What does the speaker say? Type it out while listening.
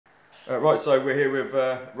Right, so we're here with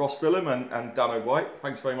Ross Bilham and Danno White.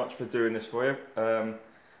 Thanks very much for doing this for you.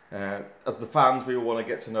 As the fans, we all want to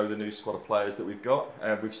get to know the new squad of players that we've got.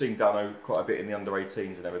 We've seen Danno quite a bit in the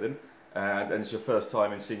under-18s and everything, and it's your first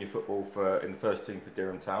time in senior football in the first team for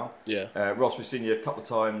Dereham Town. Yeah. Ross, we've seen you a couple of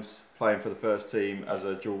times playing for the first team as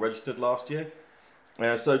a dual registered last year.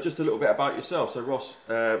 So just a little bit about yourself. So Ross,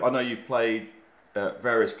 I know you've played at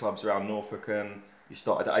various clubs around Norfolk, and you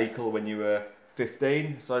started at Acle when you were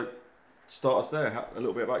 15. So start us there, a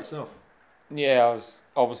little bit about yourself. Yeah, I was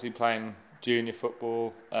obviously playing junior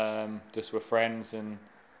football just with friends, and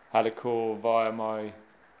had a call via my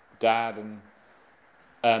dad and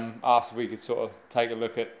asked if we could sort of take a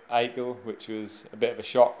look at Acle, which was a bit of a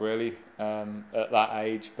shock really at that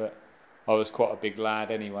age, but I was quite a big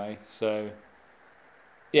lad anyway, so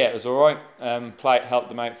yeah, it was alright. Helped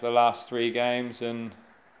them out for the last 3 games and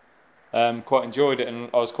quite enjoyed it, and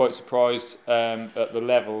I was quite surprised at the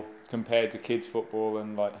level compared to kids football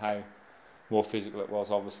and like how more physical it was,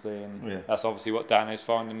 obviously, and that's obviously what Dan is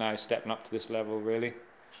finding now, stepping up to this level really.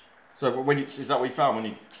 So is that what you found when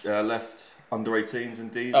you left under 18s and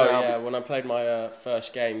D's? Oh yeah, when I played my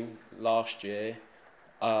first game last year,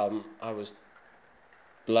 I was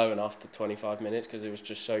blowing after 25 minutes because it was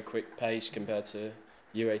just so quick pace compared to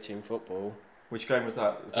U18 football. Which game was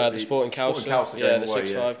that? The Sporting Council, yeah, the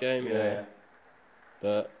 6-5 game, yeah.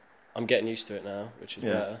 But I'm getting used to it now, which is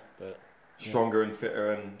better. But stronger and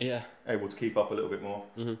fitter and able to keep up a little bit more,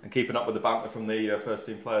 and keeping up with the banter from the first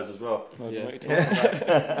team players as well.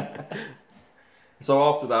 So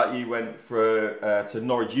after that, you went to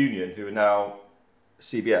Norwich Union, who are now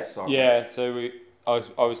CBS, aren't they? Yeah, so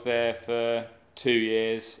I was there for 2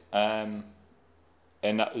 years, and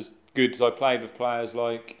that was good because I played with players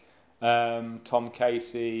like Tom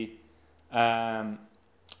Casey, and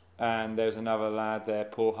there was another lad there,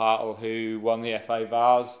 Paul Hartle, who won the FA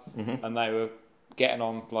Vars, and they were getting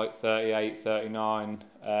on like 38, 39,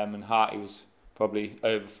 and Harty was probably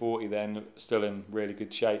over 40 then, still in really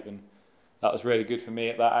good shape, and that was really good for me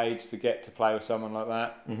at that age to get to play with someone like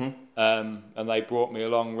that. And they brought me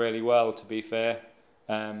along really well, to be fair.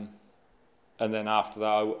 And then after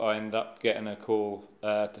that, I ended up getting a call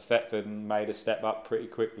to Thetford and made a step up pretty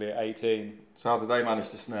quickly at 18. So how did they manage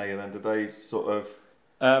to snare you then? Did they sort of...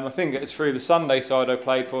 I think it's through the Sunday side I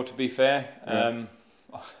played for, to be fair.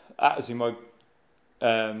 That was in my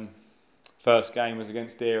first game was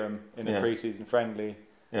against Dereham in a pre-season friendly.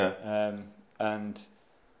 And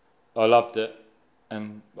I loved it.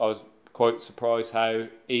 And I was quite surprised how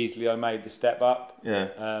easily I made the step up.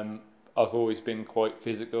 I've always been quite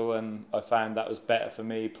physical, and I found that was better for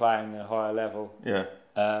me playing at a higher level.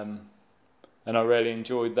 And I really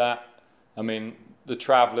enjoyed that. I mean, the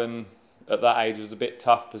travelling at that age was a bit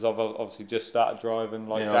tough because I've obviously just started driving.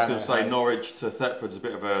 Like I was going to say, Norwich to Thetford's a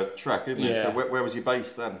bit of a trek, isn't it? So where was you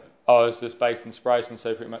based then? I was just based in Sprayton,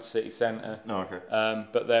 so pretty much city centre. Oh, okay.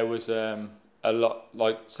 But there was a lot,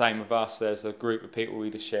 like same with us, there's a group of people we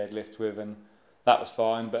just shared lifts with, and that was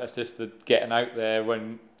fine, but it's just the getting out there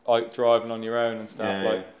when... like driving on your own and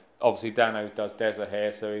stuff. Obviously Danno does Desert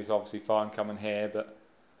here, so he's obviously fine coming here, but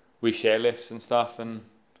we share lifts and stuff, and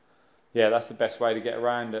that's the best way to get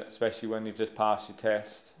around it, especially when you've just passed your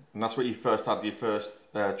test. And that's where you first had your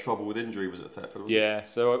first trouble with injury, was it Thetford?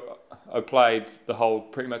 So I played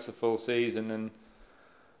pretty much the full season, and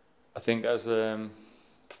I think that was 4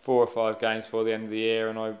 or 5 games before the end of the year,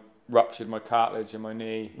 and I ruptured my cartilage in my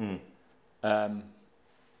knee. And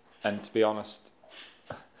to be honest,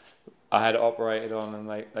 I had it operated on,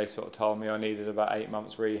 and they sort of told me I needed about 8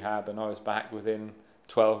 months rehab, and I was back within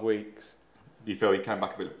 12 weeks. Do you feel you came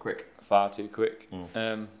back a bit quick? Far too quick.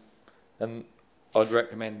 And I'd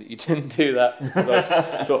recommend that you didn't do that, because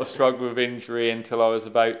I sort of struggled with injury until I was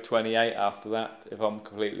about 28 after that, if I'm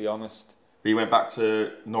completely honest. But you went back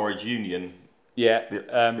to Norwich Union? Yeah,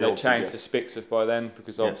 they changed to Spixworth by then,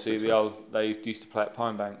 because obviously they used to play at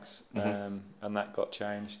Pine Banks, and that got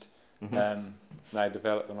changed. They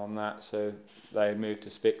developed on that, so they moved to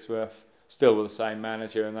Spixworth, still with the same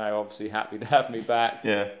manager, and they were obviously happy to have me back.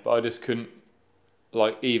 But I just couldn't,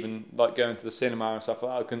 even going to the cinema and stuff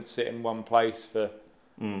like that, I couldn't sit in one place for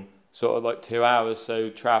sort of like 2 hours, so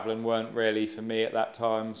travelling weren't really for me at that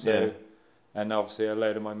time. So and obviously a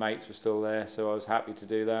load of my mates were still there, so I was happy to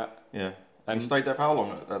do that. And you stayed there for how long?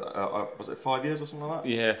 Was it 5 years or something like that?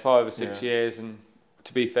 Yeah, 5 or 6 years, and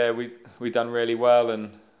to be fair, we done really well,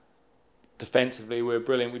 and defensively we were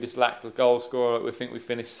brilliant. We just lacked the goal scorer. We think we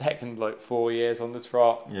finished second 4 years on the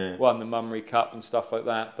trot. Won the Mummery Cup and stuff like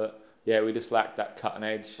that, but we just lacked that cutting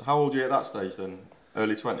edge. So how old were you at that stage then?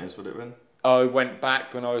 Early 20s would it have been? I went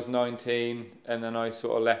back when I was 19, and then I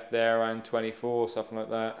sort of left there around 24, something like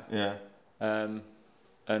that. Yeah.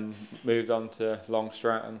 And moved on to Long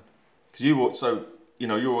Stratton. Because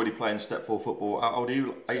you're already playing step 4 football. How old are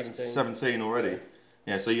you? 17 already.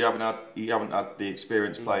 Yeah. So you haven't had the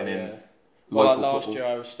experience playing in local last football.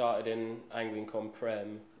 year I started in Anglican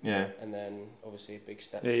Prem. Yeah. And then obviously a big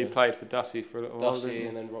step. Yeah, you played for Dussy for a little while, didn't you?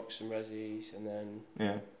 And then Roxham Resies, and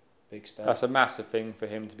then big step. That's a massive thing for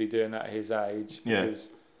him to be doing at his age, because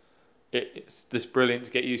it's just brilliant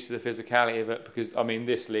to get used to the physicality of it, because, I mean,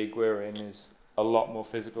 this league we're in is a lot more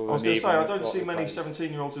physical. I was going to say, I don't see many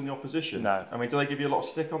 17-year-olds in the opposition. No. I mean, do they give you a lot of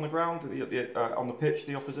stick on the ground, on the pitch,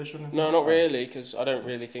 the opposition? No, not really, because I don't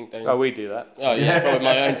really think they... Oh, we do that. Oh, yeah, probably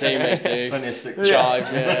my own teammates do. Plenty of stick.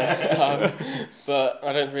 Chives, yeah. But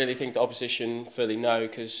I don't really think the opposition fully know,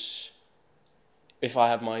 because if I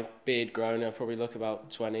have my beard grown, I'll probably look about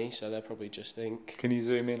 20, so they'll probably just think... Can you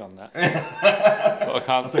zoom in on that? But I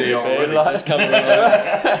can't see your beard. It's coming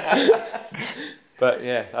along. But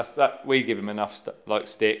yeah, that's that. We give him enough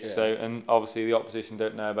stick. So, and obviously the opposition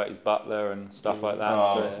don't know about his butler and stuff like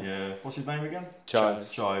that. Yeah. What's his name again?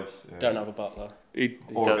 Chives. Chives. Yeah. Don't have a butler.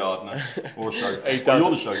 Or a gardener. Or a chauffeur.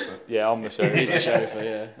 You're the chauffeur. Yeah, I'm the chauffeur. He's the chauffeur.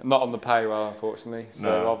 Yeah. Not on the payroll, unfortunately.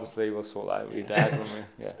 So obviously we'll sort that out with your dad, won't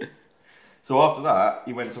we? Yeah. So after that,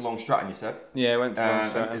 you went to Long Stratton, you said? Yeah, I went to Long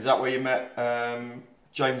Stratton. Is that where you met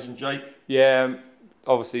James and Jake? Yeah,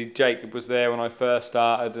 obviously Jacob was there when I first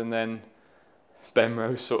started, and then Ben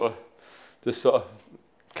Rose sort of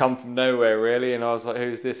come from nowhere really, and I was like,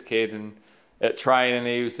 who's this kid? And at training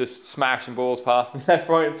he was just smashing balls past me left,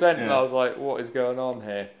 right and centre, and I was like, what is going on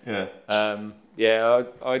here? Yeah.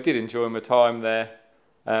 I did enjoy my time there.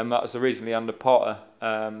 That was originally under Potter.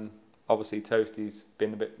 Obviously Toasty's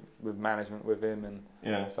been a bit with management with him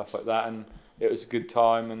and stuff like that, and it was a good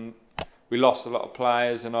time, and we lost a lot of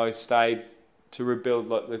players, and I stayed to rebuild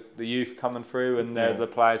like the youth coming through, and they're the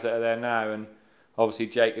players that are there now, and obviously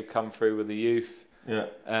Jacob come through with the youth,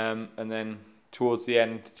 and then towards the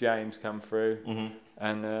end James come through,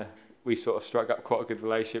 and we sort of struck up quite a good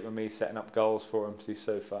relationship with me setting up goals for him because he's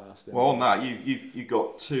so fast. Well, on that you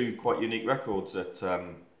got 2 quite unique records at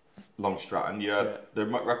Long Stratton. You had the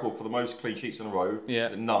record for the most clean sheets in a row,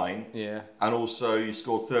 9, and also you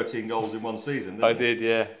scored 13 goals in one season, didn't you? I did,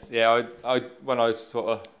 yeah. I when I sort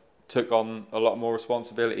of took on a lot more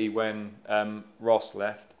responsibility when Ross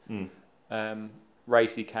left.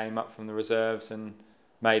 Racy came up from the reserves and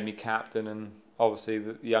made me captain, and obviously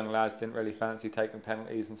the young lads didn't really fancy taking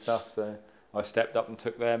penalties and stuff, so I stepped up and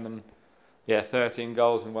took them, and 13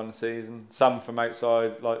 goals in one season, some from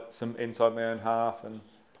outside, like some inside my own half, and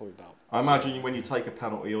probably about. I imagine when you take a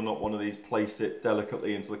penalty, you're not one of these place it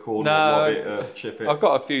delicately into the corner, lob it, chip it. I've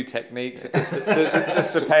got a few techniques. It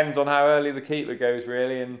just depends on how early the keeper goes,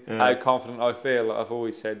 really, and how confident I feel. Like I've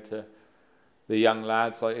always said to the young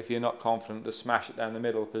lads, like if you're not confident, just smash it down the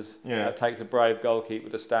middle, because it takes a brave goalkeeper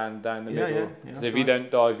to stand down the middle. Because if you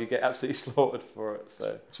don't dive, you get absolutely slaughtered for it.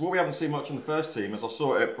 So what we haven't seen much in the first team, as I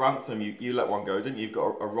saw it at Brantham, you let one go, didn't you? You've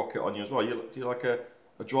got a rocket on you as well. Do you like a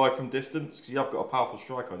drive from distance? Because you have got a powerful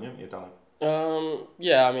strike on you, haven't you, Danno?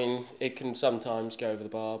 Yeah, I mean, it can sometimes go over the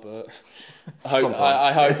bar, but I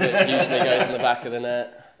hope it usually goes in the back of the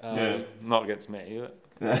net. Not against me,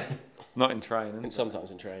 not in training. And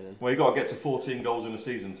sometimes in training. Well, you've got to get to 14 goals in a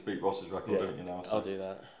season to beat Ross's record, haven't you now? So. I'll do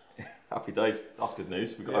that. Happy days. That's good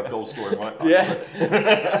news. We've got our goal scoring right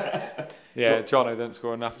back. Jono don't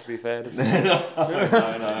score enough, to be fair, does he?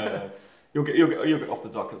 No. You'll get off the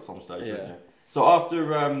duck at some stage, won't you? So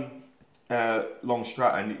after Long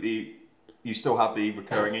Stratton, you still had the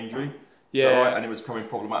recurring injury. Is that right? And it was becoming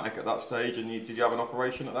problematic at that stage. And did you have an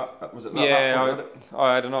operation at that? Was it that? Yeah,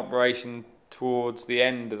 I had an operation towards the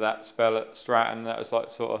end of that spell at Stratton. That was like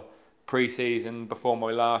sort of pre-season before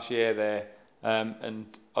my last year there, and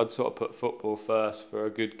I'd sort of put football first for a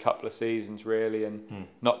good couple of seasons really, and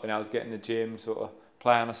not been able to get in the gym, sort of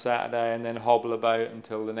play on a Saturday and then hobble about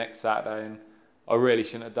until the next Saturday, and I really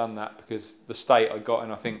shouldn't have done that, because the state I got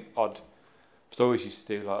in, I think I always used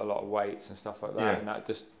to do like a lot of weights and stuff like that, and that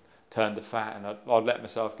just turned to fat, and I'd let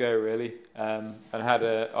myself go really, and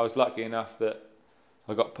I was lucky enough that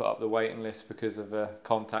I got put up the waiting list because of a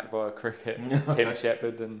contact via cricket, Tim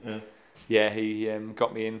Shepherd, and he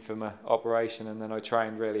got me in for my operation, and then I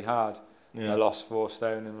trained really hard. I lost 4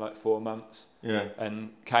 stone in like 4 months, and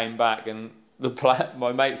came back, and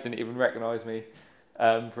my mates didn't even recognise me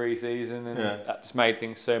pre-season, and that just made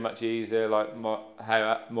things so much easier, like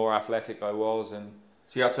how more athletic I was. And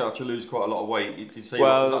so you had to actually lose quite a lot of weight. Did you say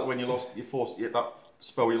was that when you lost that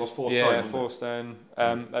spell you lost 4 stone? Yeah, 4 stone.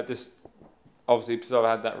 That just obviously because I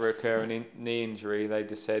had that recurring knee injury, they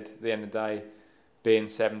just said at the end of the day, being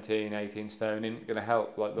 17, 18 stone isn't going to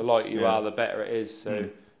help. Like the lighter you are, the better it is. So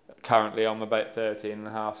currently I'm about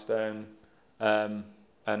 13.5 stone, and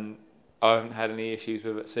I haven't had any issues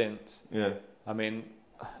with it since. Yeah. I mean,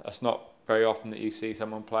 it's not very often that you see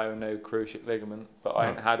someone play with no cruciate ligament, but I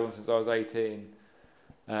haven't had one since I was 18.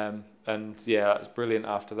 And yeah, it was brilliant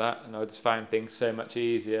after that, and I just found things so much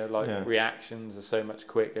easier. Like reactions are so much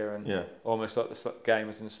quicker, and almost like the game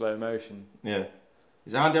was in slow motion. Yeah.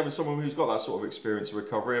 Is it handy having someone who's got that sort of experience of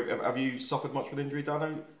recovery? Have you suffered much with injury,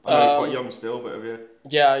 Danno? I know you're quite young still, but have you?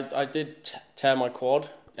 Yeah, I did tear my quad,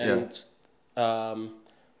 and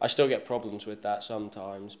I still get problems with that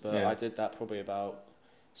sometimes. But I did that probably about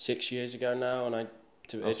 6 years ago now, and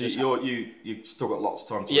you've still got lots of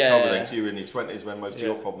time to recover then, because you were in your 20s when most of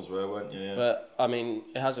your problems were, weren't you? Yeah. But I mean,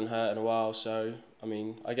 it hasn't hurt in a while, so I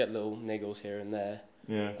mean, I get little niggles here and there.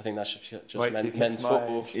 Yeah. I think that's just men's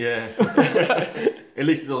football. Yeah. At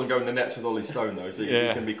least it doesn't go in the nets with Ollie Stone though, so he's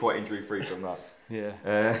going to be quite injury free from that.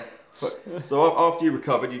 Yeah. So after you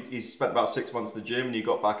recovered, you spent about 6 months in the gym, and you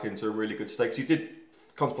got back into a really good state. So you did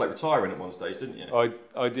contemplate retiring at one stage, didn't you?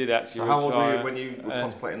 I did actually. So how old were you when you were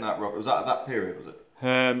contemplating that, Robert? Was that at that period? Was it?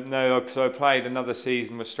 No, so I played another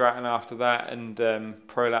season with Stratton after that, and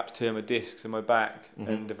prolapsed 2 of my discs in my back,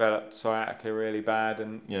 and developed sciatica really bad,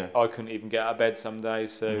 and I couldn't even get out of bed some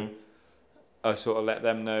days, so I sort of let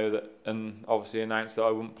them know that, and obviously announced that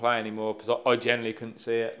I wouldn't play anymore, because I generally couldn't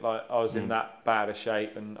see it. Like I was in that bad a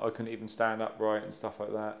shape, and I couldn't even stand upright and stuff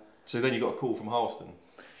like that. So then you got a call from Harleston?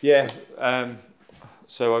 Yeah,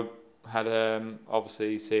 so I had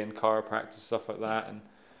obviously seeing chiropractors, stuff like that, and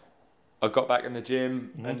I got back in the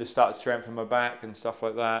gym and just started strengthening my back and stuff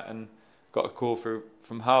like that, and got a call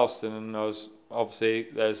from Harleston, and I was obviously,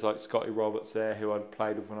 there's like Scotty Roberts there who I'd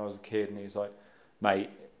played with when I was a kid, and he was like,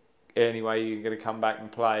 mate, anyway you're going to come back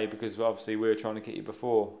and play, because obviously we were trying to get you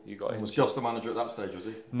before you got in. Was Gus the manager at that stage, was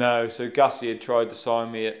he? No, so Gussie had tried to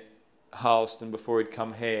sign me at Harleston before he'd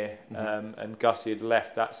come here, and Gussie had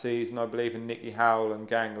left that season, I believe, and Nicky Howell and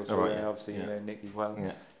Gangles were there. Obviously you know Nicky well.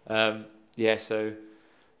 So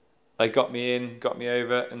they got me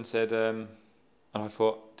over and said, and I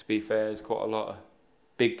thought, to be fair, there's quite a lot of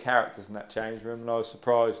big characters in that change room, and I was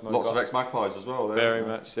surprised. Lots of ex-Magpies as well there. Very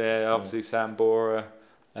much, obviously Sam Bora,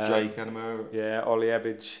 Jake Enemo. Yeah, Ollie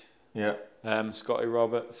Ebbage. Yeah. Scotty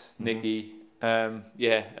Roberts, Nicky. And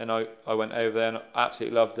I went over there and I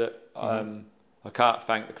absolutely loved it. I can't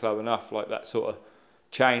thank the club enough. Like that sort of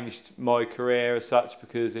changed my career as such,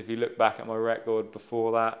 because if you look back at my record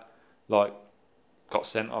before that, like got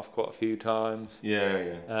sent off quite a few times.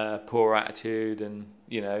 Poor attitude, and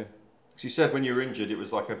you know. So you said when you were injured, it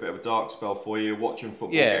was like a bit of a dark spell for you. Watching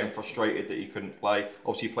football, getting frustrated that you couldn't play.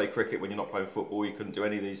 Obviously, you play cricket when you're not playing football. You couldn't do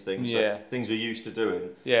any of these things. So things you're used to doing.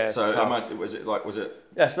 Yeah. So was it?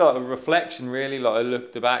 Yeah, it's like a reflection, really. Like I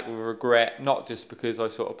looked back with regret, not just because I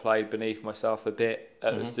sort of played beneath myself a bit.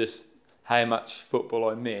 It was just how much football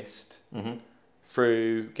I missed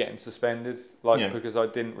through getting suspended. Because I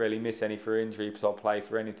didn't really miss any for injury, because I'll play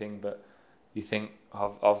for anything. But you think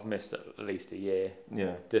I've missed at least a year.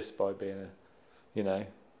 Yeah. Just by being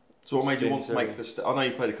So what made you want to make the step? I know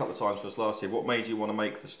you played a couple of times for us last year. What made you want to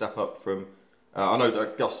make the step up from? I know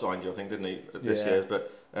that Gus signed you, I think, didn't he, this year?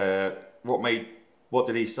 But what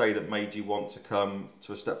did he say that made you want to come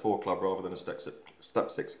to a Step 4 club rather than a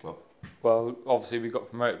Step 6 club? Well, obviously we got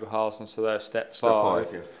promoted with Harleston, so they're Step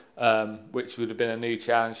 5, which would have been a new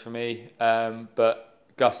challenge for me. But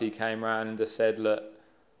Gussie came round and just said, look,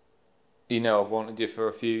 I've wanted you for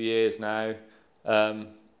a few years now.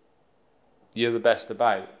 You're the best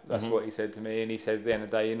about. That's what he said to me. And he said, at the end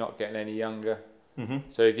of the day, you're not getting any younger.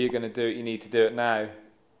 So if you're going to do it, you need to do it now.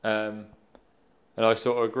 And I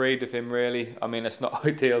sort of agreed with him, really. I mean, it's not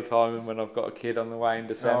ideal timing when I've got a kid on the way in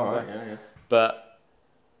December. But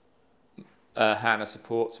Hannah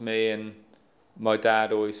supports me, and my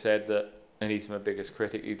dad always said that, and he's my biggest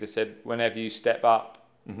critic, he just said, whenever you step up,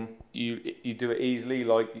 you do it easily.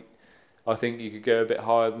 Like, I think you could go a bit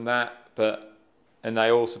higher than that, and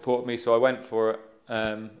they all support me, so I went for it.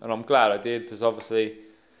 And I'm glad I did, because obviously,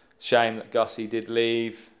 shame that Gussie did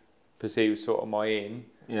leave, because he was sort of my in.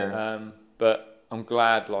 But I'm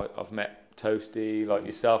glad, like, I've met Toasty, like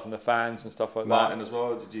yourself and the fans and stuff like Martin that. as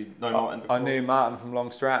well. Did you know Martin before? I knew Martin from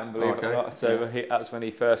Long Stratton, believe it or not. So that's when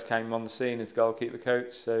he first came on the scene as goalkeeper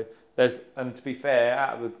coach. So and to be fair,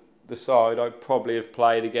 out of the side, I probably have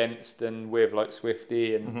played against and with like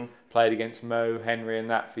Swifty and played against Mo, Henry and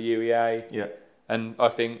that for UEA. Yeah. And I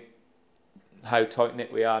think how tight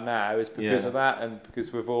knit we are now is because of that, and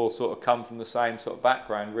because we've all sort of come from the same sort of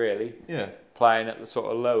background, really. Yeah. Playing at the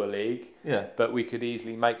sort of lower league. Yeah. But we could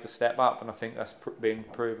easily make the step up, and I think that's been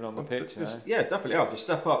proven on the pitch. Yeah, definitely has. The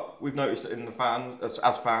step up, we've noticed it in the fans,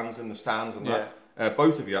 as fans in the stands and that.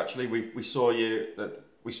 Both of you actually, we saw you.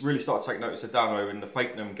 We really started taking notice of Danno in the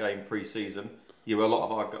Fakenham game pre-season. You were a lot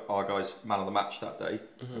of our guys man of the match that day.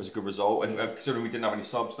 It was a good result, and considering we didn't have any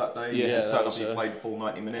subs that day, you turned up and you played full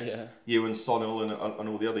 90 minutes. Yeah. You and Sonil and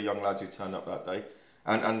all the other young lads who turned up that day,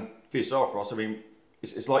 and for yourself, Ross, I mean,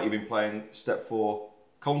 it's like you've been playing step 4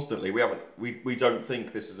 constantly. We don't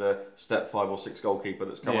think this is a step 5 or 6 goalkeeper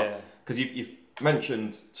that's come up, because you've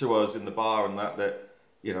mentioned to us in the bar and that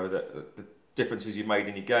you know the differences you've made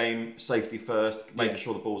in your game, safety first, making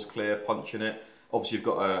sure the ball's clear, punching it. Obviously, you've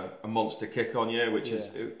got a monster kick on you, which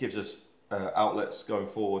it gives us outlets going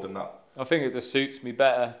forward, and that. I think it just suits me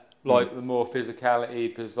better, like the more physicality,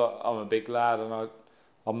 because I'm a big lad and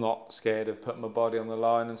I'm not scared of putting my body on the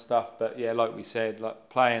line and stuff. But yeah, like we said, like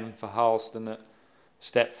playing for Harleston at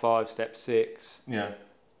step 5, step 6. Yeah.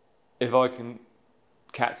 If I can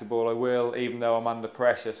catch the ball, I will, even though I'm under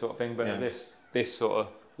pressure, sort of thing. But at this sort of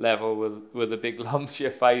level, with the big lumps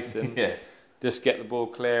you're facing. Just get the ball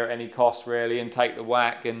clear at any cost, really, and take the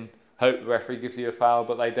whack and hope the referee gives you a foul,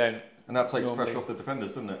 but they don't. And that takes pressure off the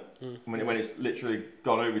defenders, doesn't it? When it's literally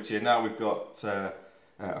gone over to you. Now we've got a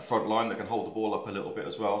front line that can hold the ball up a little bit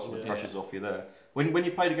as well, so the pressure's off you there. When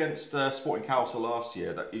you played against Sporting Council last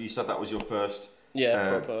year, you said that was your first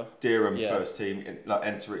proper Dereham first team,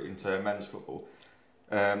 enter it into men's football.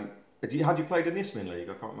 Had you played in the Isthmian League?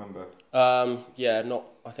 I can't remember.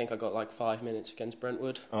 I think I got like 5 minutes against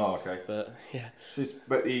Brentwood. Oh, okay. But yeah. So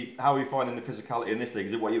how are you finding the physicality in this league?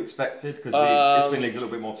 Is it what you expected? Because the Isthmian League's a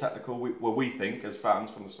little bit more technical. We think as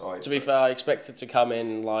fans from the side. To be fair, I expected to come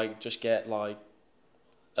in just get like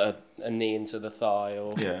a knee into the thigh,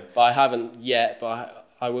 but I haven't yet. But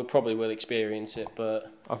I probably will experience it.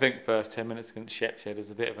 But I think first 10 minutes against Shepshed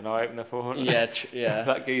was a bit of an eye opener for him. Yeah.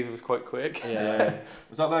 That geezer was quite quick. Yeah.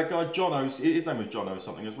 Was that guy Jono? His name was Jono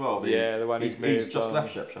something as well. The one he's just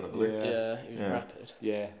left Shepshed, I believe. Yeah, he was rapid.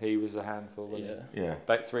 Yeah, he was a handful. Wasn't he? Yeah.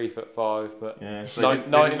 About 3'5", but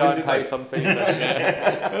 99 pace on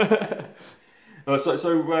FIFA.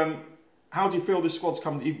 So how do you feel this squad's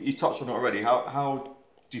come? You touched on it already. How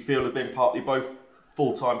do you feel being you're both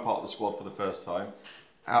full-time part of the squad for the first time?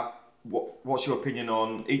 What's your opinion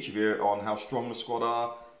on each of you on how strong the squad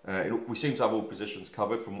are? We seem to have all positions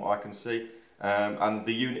covered from what I can see, and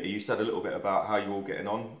the unity. You said a little bit about how you're all getting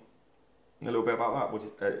on. A little bit about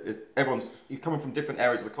that. You're coming from different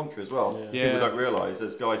areas of the country as well. People don't realise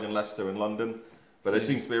there's guys in Leicester and London, but there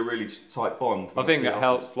seems to be a really tight bond. I think that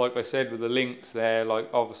helps, like I said, with the links there. Like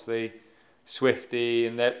obviously, Swifty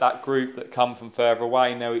and that group that come from further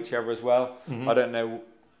away know each other as well. I don't know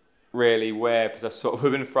really where, because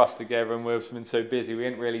we've been thrust together and we've been so busy, we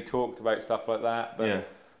hadn't really talked about stuff like that. But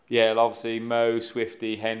obviously Mo,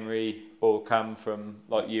 Swifty, Henry all come from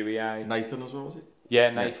like UEA. Nathan as well, was it? Yeah,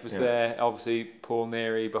 Nathan was there. Obviously Paul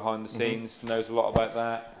Neary behind the scenes knows a lot about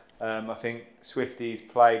that. I think Swifty's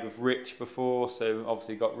played with Rich before, so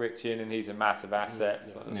obviously got Rich in, and he's a massive asset.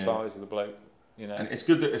 The size of the bloke, you know. And it's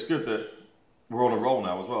good that we're on a roll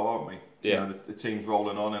now as well, aren't we? Yeah. You know, the team's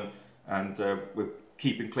rolling on, and we're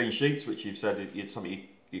keeping clean sheets, which you've said is something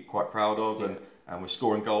you're quite proud of, and we're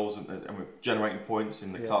scoring goals and we're generating points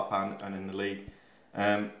in the cup and in the league.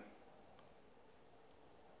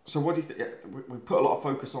 So what do you think? We put a lot of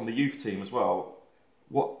focus on the youth team as well.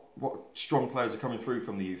 What strong players are coming through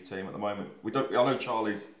from the youth team at the moment? I know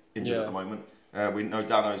Charlie's injured at the moment. We know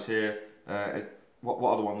Danno's here.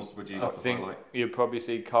 What other ones would you like to highlight? You'd probably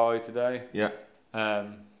see Kai today. Yeah.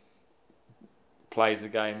 Plays the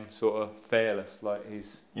game sort of fearless, like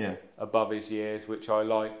he's above his years, which I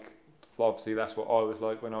like. Obviously, that's what I was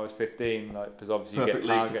like when I was 15. Like, because obviously you get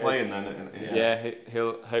targeted. To play in then.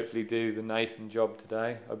 He'll hopefully do the Nathan job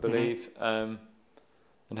today, I believe. And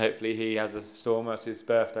hopefully he has a storm. It's his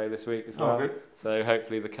birthday this week as well. Good. So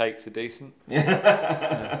hopefully the cakes are decent.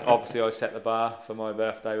 Obviously, I set the bar for my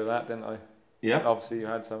birthday with that, didn't I? Yeah. Obviously, you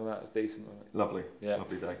had some of that. It was decent. Wasn't it? Lovely. Yeah.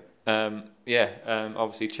 Lovely day.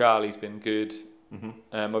 Obviously Charlie's been good.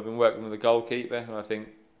 I've been working with the goalkeeper, and I think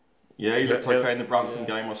he looked okay in the Brantham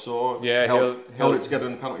game I saw. Yeah, held it together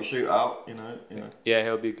in the penalty shootout. You know. Yeah,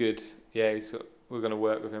 he'll be good. Yeah, we're going to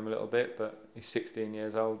work with him a little bit, but he's 16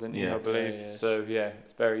 years old, isn't he? I believe. Yeah, so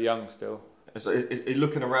it's very young still. So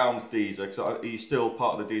looking around Deezer, because are you still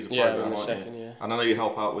part of the Deezer program? Yeah, in the second year. And I know you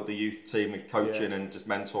help out with the youth team with coaching and just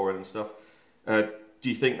mentoring and stuff. Do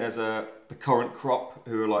you think there's the current crop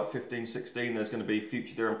who are like 15, 16, there's going to be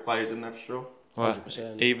future Dereham players in there for sure? Well,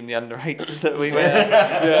 100%. even the under-8s that we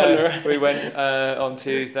went, we went on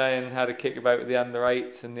Tuesday and had a kick-about with the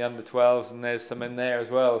under-8s and the under-12s, and there's some in there as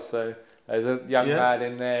well. So there's a young lad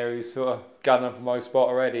in there who's sort of gunning for my spot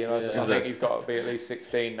already, and I think he's got to be at least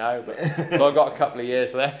 16 now. But so I've got a couple of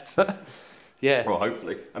years left. Yeah. Well,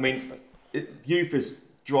 hopefully. I mean, youth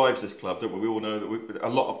drives this club, don't we? We all know that a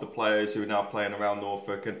lot of the players who are now playing around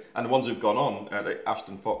Norfolk and the ones who've gone on, like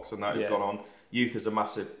Ashton Fox and that who've gone on, youth is a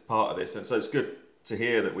massive part of this, and so it's good to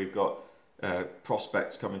hear that we've got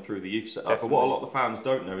prospects coming through the youth setup. Definitely. But what a lot of the fans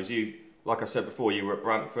don't know is you, like I said before, you were at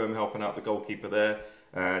Brantham helping out the goalkeeper there,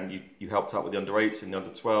 and you helped out with the under-8s and the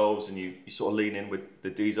under-12s, and you sort of lean in with the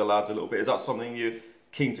diesel lads a little bit. Is that something you're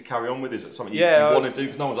keen to carry on with? Is it something you want to do?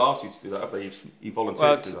 Because no one's asked you to do that, have they? You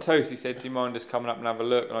volunteered to do that. Well, Toasty said, do you mind just coming up and have a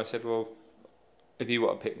look? And I said, well, if you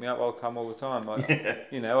want to pick me up, I'll come all the time.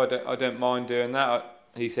 You know, I don't mind doing that.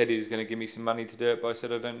 He said he was going to give me some money to do it, but I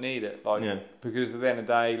said I don't need it. Because at the end of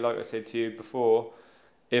the day, like I said to you before,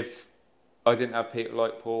 if I didn't have people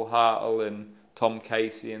like Paul Hartle and Tom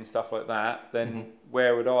Casey and stuff like that, then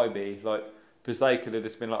where would I be? Like, because they could have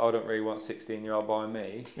just been like, I don't really want 16-year-old by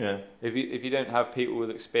me. Yeah. If you don't have people with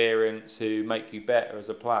experience who make you better as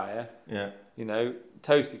a player, you know,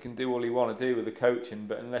 Toasty can do all he want to do with the coaching,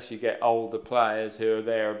 but unless you get older players who are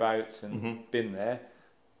thereabouts and been there,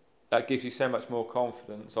 that gives you so much more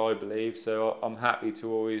confidence, I believe. So I'm happy to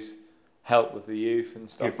always help with the youth and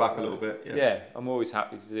stuff. Give back a little bit. Yeah, I'm always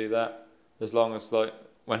happy to do that. As long as like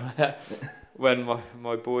when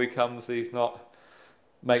my boy comes, he's not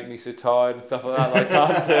make me so tired and stuff like that. I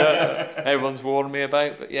can't do it. Everyone's warning me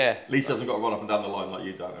about, but yeah. At least he hasn't got to run up and down the line like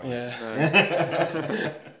you don't. Yeah.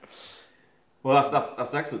 No. Well,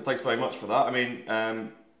 that's excellent. Thanks very much for that. I mean,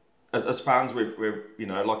 as fans, we're you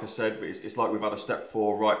know, like I said, it's like we've had a step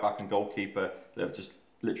forward, right back and goalkeeper that have just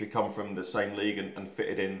literally come from the same league and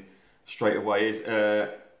fitted in straight away. Is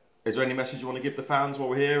there any message you want to give the fans while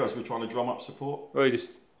we're here as we're trying to drum up support? Well, we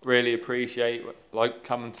just really appreciate like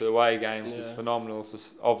coming to the away games. It's phenomenal.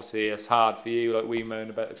 Obviously it's hard for you, like we moan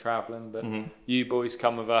about the travelling, but you boys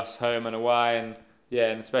come with us home and away, and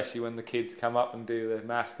and especially when the kids come up and do the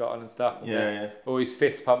mascot and stuff, and always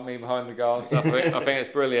fist pump me behind the goal and stuff. I think it's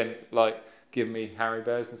brilliant, like giving me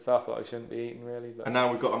Haribo's and stuff that I shouldn't be eating really. But. And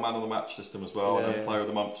now we've got a man of the match system as well, and a player of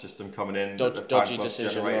the month system coming in. Dodgy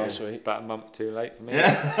decision last week. About a month too late for me. You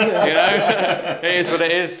know, it is what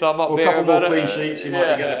it is. So I'm not bitter about it. A couple more clean sheets, you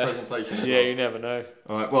might get a presentation. As well. You never know.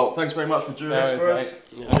 All right. Well, thanks very much for doing this for us.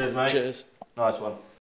 Cheers, mate. Nice one.